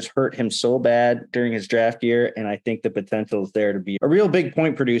injury just hurt him so bad during his draft year. And I think the potential is there to be a real big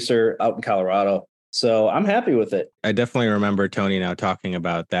point producer out in Colorado. So I'm happy with it. I definitely remember Tony now talking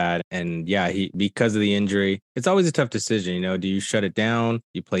about that. And because of the injury, it's always a tough decision. Do you shut it down?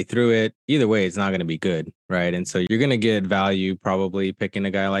 You play through it? Either way, it's not going to be good. Right. And so you're going to get value probably picking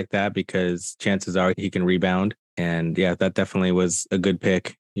a guy like that because chances are he can rebound. And that definitely was a good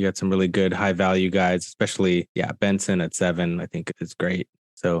pick. You got some really good high value guys, especially, Benson at 7, I think is great.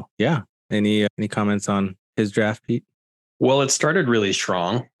 So any comments on his draft, Pete? Well, it started really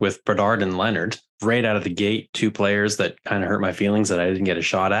strong with Bedard and Leonard right out of the gate, 2 players that kind of hurt my feelings that I didn't get a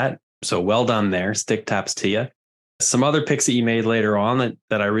shot at. So well done there. Stick taps to you. Some other picks that you made later on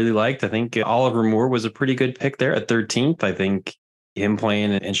that I really liked. I think Oliver Moore was a pretty good pick there at 13th. I think him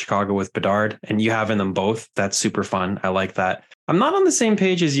playing in Chicago with Bedard and you having them both, that's super fun. I like that. I'm not on the same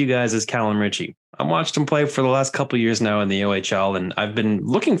page as you guys as Callum Ritchie. I've watched him play for the last couple of years now in the OHL, and I've been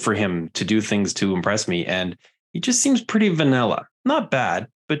looking for him to do things to impress me. And he just seems pretty vanilla. Not bad,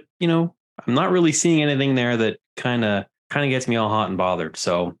 but I'm not really seeing anything there that kind of gets me all hot and bothered.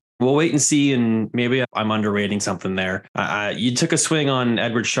 So We'll wait and see, and maybe I'm underrating something there. You took a swing on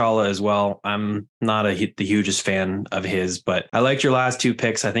Edward Shala as well. I'm not the hugest fan of his, but I liked your last two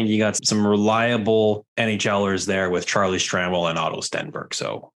picks. I think you got some reliable NHLers there with Charlie Stramel and Otto Stenberg.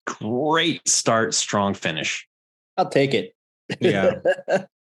 So great start, strong finish. I'll take it. Yeah.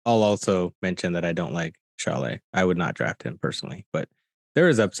 I'll also mention that I don't like Chalet. I would not draft him personally, but there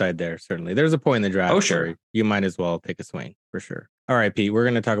is upside there, certainly. There's a point in the draft where you might as well take a swing for sure. All right, Pete, we're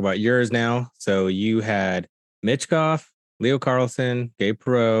going to talk about yours now. So you had Mitchkov, Leo Carlson, Gabe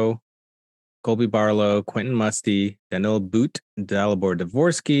Perreault, Colby Barlow, Quentin Musty, Daniil Boot, Dalibor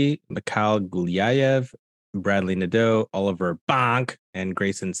Dvorsky, Mikhail Gulyayev, Bradley Nadeau, Oliver Bonk, and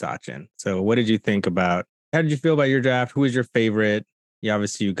Grayson Sachin. So what did you think about, how did you feel about your draft? Who was your favorite? Yeah,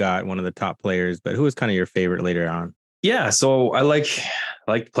 obviously you got one of the top players, but who was kind of your favorite later on? Yeah, so I like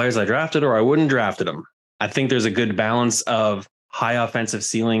the players I drafted, or I wouldn't drafted them. I think there's a good balance of high offensive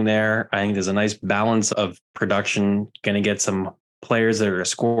ceiling there. I think there's a nice balance of production. Going to get some players that are going to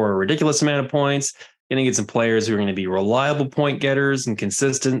score a ridiculous amount of points. Going to get some players who are going to be reliable point getters and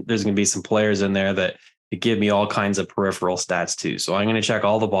consistent. There's going to be some players in there that give me all kinds of peripheral stats too. So I'm going to check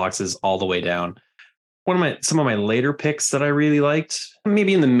all the boxes all the way down. Some of my later picks that I really liked,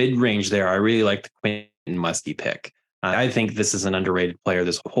 maybe in the mid range there, I really liked the Quentin Musty pick. I think this is an underrated player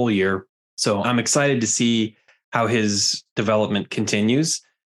this whole year. So I'm excited to see how his development continues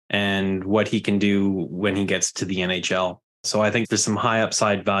and what he can do when he gets to the NHL. So I think there's some high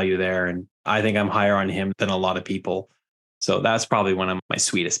upside value there. And I think I'm higher on him than a lot of people. So that's probably one of my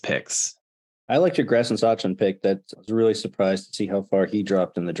sweetest picks. I liked your Grayson Sachin pick. I was really surprised to see how far he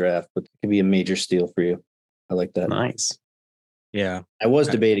dropped in the draft, but it could be a major steal for you. I like that. Nice. Yeah. I was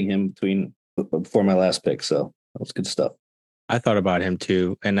debating him before my last pick, so that was good stuff. I thought about him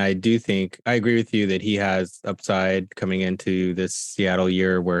too. And I do think I agree with you that he has upside coming into this Seattle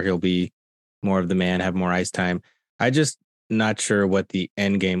year where he'll be more of the man, have more ice time. I just not sure what the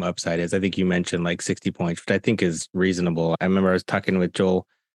end game upside is. I think you mentioned like 60 points, which I think is reasonable. I remember I was talking with Joel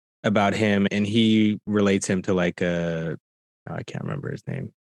about him and he relates him to like I can't remember his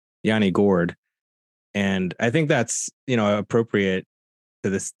name, Yanni Gord. And I think that's, appropriate to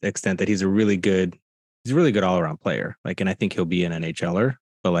this extent that he's a really good all around player. Like, and I think he'll be an NHLer,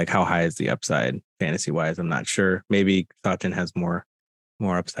 but like how high is the upside fantasy wise? I'm not sure. Maybe Sachin has more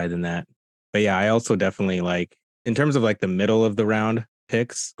upside than that. But yeah, I also definitely like in terms of like the middle of the round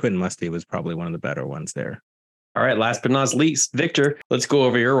picks, Quentin Musty was probably one of the better ones there. All right, last but not least, Victor, let's go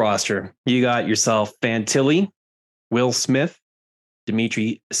over your roster. You got yourself Fantilli, Will Smith,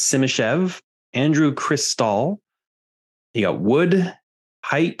 Dmitry Simishev, Andrew Cristall. You got Wood,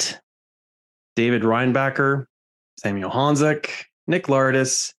 Height, David Reinbacher, Samuel Honzek, Nick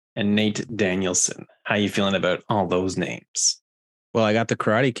Lardis, and Nate Danielson. How you feeling about all those names? Well, I got the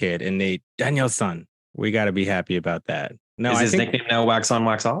Karate Kid and Nate Danielson. We got to be happy about that. No, Is his nickname now Wax On,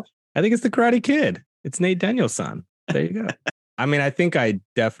 Wax Off? I think it's the Karate Kid. It's Nate Danielson. There you go. I mean, I think I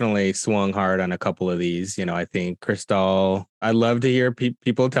definitely swung hard on a couple of these. I think Cristall, I'd love to hear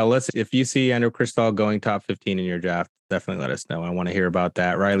people tell us if you see Andrew Cristall going top 15 in your draft, definitely let us know. I want to hear about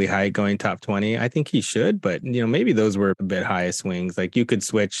that. Riley Heidt going top 20. I think he should, but maybe those were a bit high swings. Like you could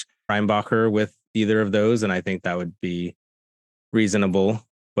switch Reinbacher with either of those, and I think that would be reasonable.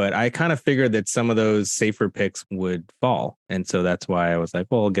 But I kind of figured that some of those safer picks would fall. And so that's why I was like,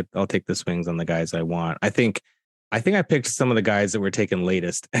 well, I'll take the swings on the guys I want. I think I picked some of the guys that were taken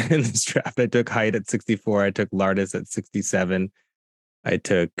latest in this draft. I took Height at 64. I took Lardis at 67. I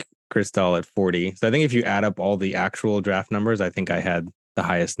took Cristall at 40. So I think if you add up all the actual draft numbers, I think I had the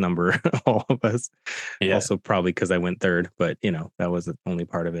highest number of all of us. Yeah. Also probably because I went third, but that was the only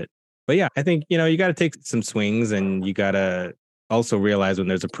part of it. But yeah, I think, you got to take some swings and you got to also realize when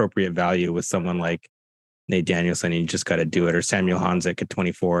there's appropriate value with someone like Nate Danielson, you just got to do it, or Samuel Honzek at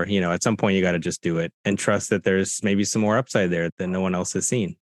 24. At some point you got to just do it and trust that there's maybe some more upside there that no one else has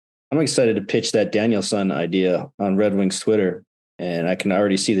seen. I'm excited to pitch that Danielson idea on Red Wings Twitter, and I can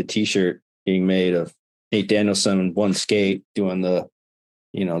already see the T-shirt being made of Nate Danielson in one skate doing the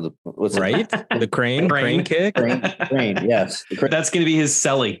what's right the crane kick, crane. Yes, that's going to be his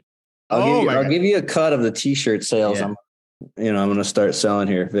selly. I'll give you a cut of the T-shirt sales. Yeah. I'm going to start selling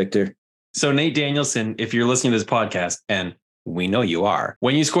here, Victor. So Nate Danielson, if you're listening to this podcast, and we know you are,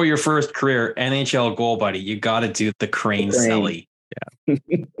 when you score your first career NHL goal, buddy, you got to do the crane selly. Yeah.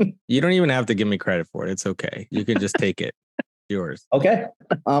 You don't even have to give me credit for it. It's okay. You can just take it. Yours. Okay.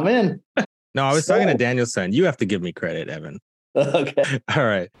 I'm in. No, I was talking to Danielson. You have to give me credit, Evan. Okay. All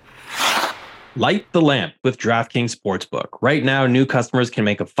right. Light the lamp with DraftKings Sportsbook. Right now, new customers can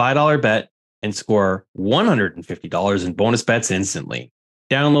make a $5 bet and score $150 in bonus bets instantly.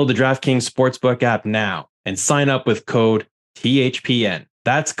 Download the DraftKings Sportsbook app now and sign up with code THPN.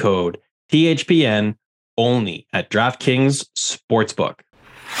 That's code THPN only at DraftKings Sportsbook.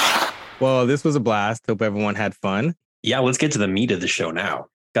 Well, this was a blast. Hope everyone had fun. Yeah, let's get to the meat of the show now.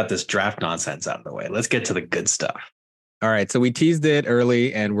 Got this draft nonsense out of the way. Let's get to the good stuff. All right. So we teased it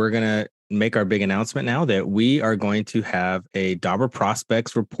early, and we're going to make our big announcement now that we are going to have a Dobber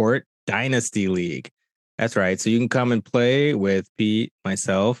Prospects Report Dynasty League. That's right. So you can come and play with Pete,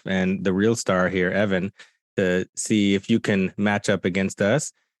 myself, and the real star here, Evan, to see if you can match up against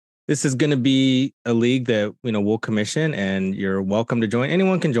us. This is going to be a league that, we'll commission, and you're welcome to join.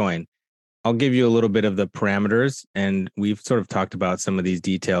 Anyone can join. I'll give you a little bit of the parameters, and we've sort of talked about some of these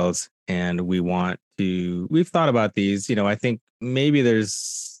details, and we've thought about these. I think maybe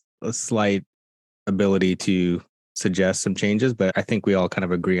there's a slight ability to suggest some changes, but I think we all kind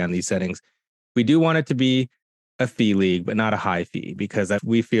of agree on these settings. We do want it to be a fee league, but not a high fee, because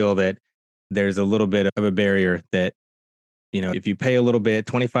we feel that there's a little bit of a barrier that, if you pay a little bit,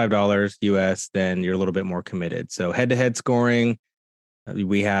 $25 US, then you're a little bit more committed. So head-to-head scoring,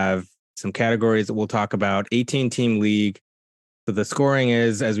 we have some categories that we'll talk about. 18-team league. So the scoring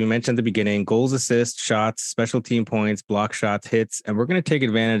is, as we mentioned at the beginning, goals, assists, shots, special team points, block shots, hits. And we're going to take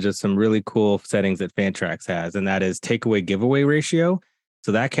advantage of some really cool settings that Fantrax has, and that is takeaway giveaway ratio.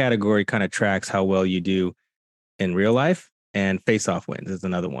 So that category kind of tracks how well you do in real life, and face-off wins is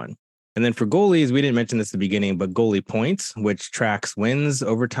another one. And then for goalies, we didn't mention this at the beginning, but goalie points, which tracks wins,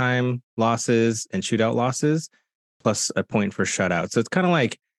 overtime losses, and shootout losses, plus a point for shutout. So it's kind of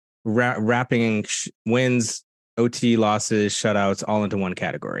like wrapping wins, OT losses, shutouts all into one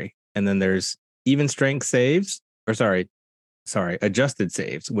category. And then there's even strength saves, adjusted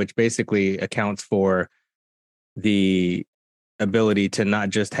saves, which basically accounts for the ability to not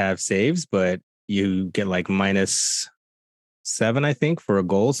just have saves, but you get like -7, I think, for a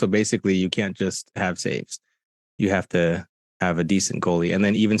goal. So basically you can't just have saves. You have to have a decent goalie. And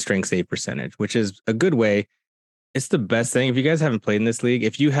then even strength save percentage, which is a good way. It's the best thing. If you guys haven't played in this league,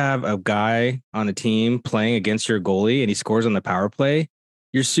 if you have a guy on a team playing against your goalie and he scores on the power play,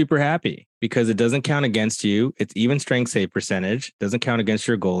 you're super happy because it doesn't count against you. It's even strength save percentage, doesn't count against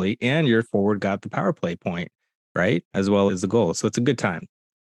your goalie, and your forward got the power play point, right? As well as the goal. So it's a good time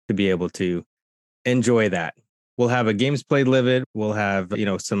to be able to enjoy that. We'll have a games played livid. We'll have,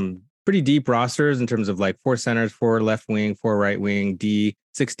 some pretty deep rosters in terms of like 4 centers, 4 left wing, 4 right wing,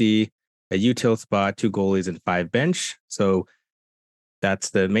 6D, a util spot, 2 goalies, and 5 bench. So that's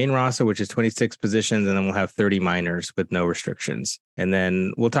the main roster, which is 26 positions. And then we'll have 30 minors with no restrictions. And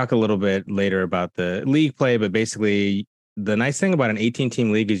then we'll talk a little bit later about the league play. But basically, the nice thing about an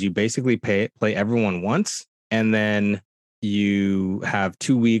 18-team league is you basically play everyone once, and then you have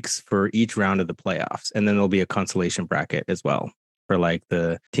 2 weeks for each round of the playoffs. And then there'll be a consolation bracket as well for like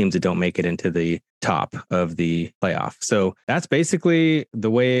the teams that don't make it into the top of the playoff. So that's basically the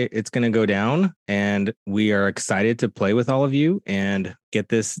way it's going to go down. And we are excited to play with all of you and get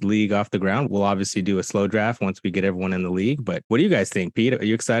this league off the ground. We'll obviously do a slow draft once we get everyone in the league. But what do you guys think, Pete? Are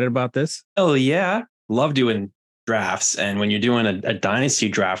you excited about this? Oh, yeah. Love doing drafts. And when you're doing a dynasty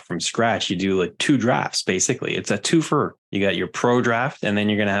draft from scratch, you do like 2 drafts, basically. It's a twofer. You got your pro draft, and then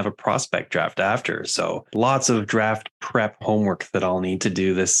you're going to have a prospect draft after. So lots of draft prep homework that I'll need to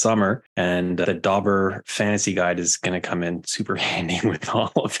do this summer. And the Dobber fantasy guide is going to come in super handy with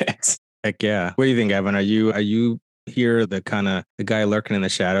all of it. Heck yeah. What do you think, Evan? Are you here the kind of the guy lurking in the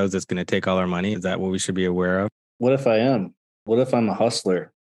shadows that's going to take all our money? Is that what we should be aware of? What if I am? What if I'm a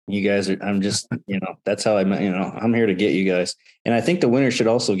hustler? You guys are, I'm just, that's how I'm here to get you guys. And I think the winner should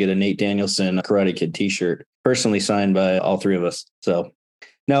also get a Nate Danielson Karate Kid t-shirt, personally signed by all 3 of us. So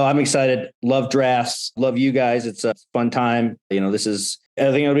no, I'm excited. Love drafts. Love you guys. It's a fun time. I think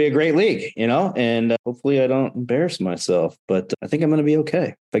it'll be a great league, and hopefully I don't embarrass myself, but I think I'm going to be okay.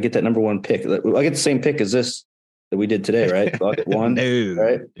 If I get that number 1 pick, I get the same pick as this that we did today, right? So I'll get 1. No,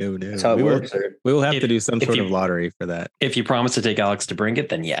 right? No. That's how it works. We will have to do some sort of lottery for that. If you promise to take Alex to bring it,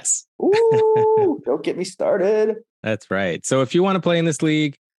 then yes. Ooh, don't get me started. That's right. So if you want to play in this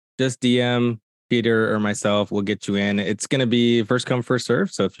league, just DM Peter or myself. We'll get you in. It's going to be first come, first serve.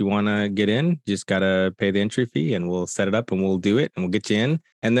 So if you want to get in, you just got to pay the entry fee and we'll set it up and we'll do it and we'll get you in.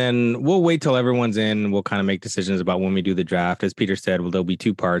 And then we'll wait till everyone's in. We'll kind of make decisions about when we do the draft. As Peter said, there'll be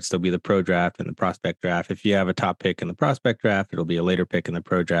 2 parts. There'll be the pro draft and the prospect draft. If you have a top pick in the prospect draft, it'll be a later pick in the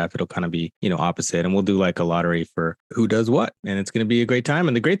pro draft. It'll kind of be, opposite. And we'll do like a lottery for who does what. And it's going to be a great time.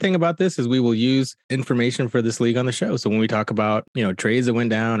 And the great thing about this is we will use information for this league on the show. So when we talk about, trades that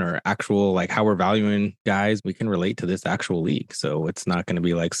went down or actual, like how we're valuing guys, we can relate to this actual league. So it's not going to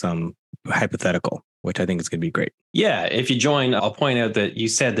be like some hypothetical. which I think is going to be great. Yeah, if you join, I'll point out that you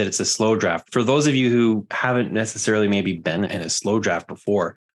said that it's a slow draft. For those of you who haven't necessarily maybe been in a slow draft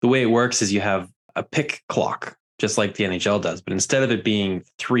before, the way it works is you have a pick clock, just like the NHL does. But instead of it being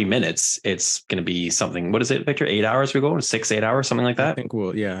 3 minutes, it's going to be something, what is it, Victor? 8 hours we go? 6, 8 hours, something like that? I think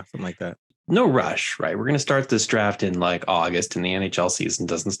something like that. No rush, right? We're going to start this draft in like August, and the NHL season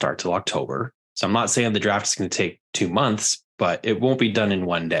doesn't start till October. So I'm not saying the draft is going to take 2 months, but it won't be done in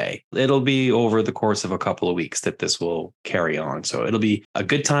one day. It'll be over the course of a couple of weeks that this will carry on. So it'll be a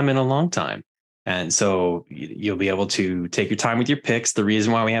good time and a long time. And so you'll be able to take your time with your picks. The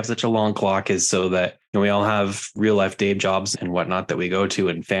reason why we have such a long clock is so that we all have real life day jobs and whatnot that we go to,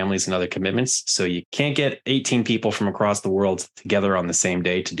 and families and other commitments. So you can't get 18 people from across the world together on the same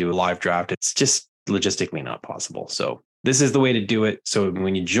day to do a live draft. It's just logistically not possible. So this is the way to do it. So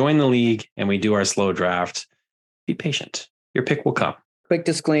when you join the league and we do our slow draft, be patient. Your pick will come. Quick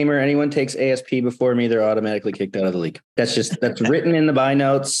disclaimer, anyone takes ASP before me, they're automatically kicked out of the league. That's written in the buy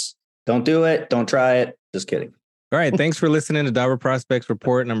notes. Don't do it. Don't try it. Just kidding. All right. Thanks for listening to Dobber Prospects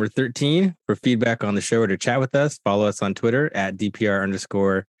Report number 13. For feedback on the show or to chat with us, follow us on Twitter at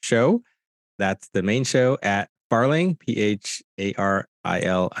DPR_show. That's the main show at Farling,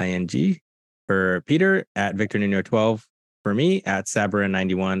 PHARILING. For Peter at Victor Nuno 12. For me at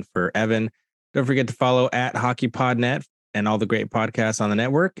Sabra91. For Evan, don't forget to follow at HockeyPodNet and all the great podcasts on the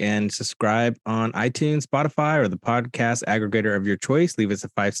network, and subscribe on iTunes, Spotify, or the podcast aggregator of your choice. Leave us a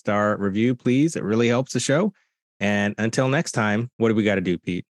 5-star review, please. It really helps the show. And until next time, what do we got to do,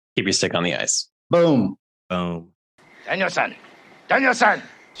 Pete? Keep your stick on the ice. Boom. Boom. Danielson! Danielson!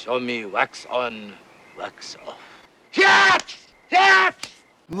 Show me wax on, wax off. Yes! Yes!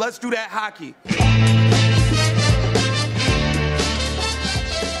 Let's do that hockey.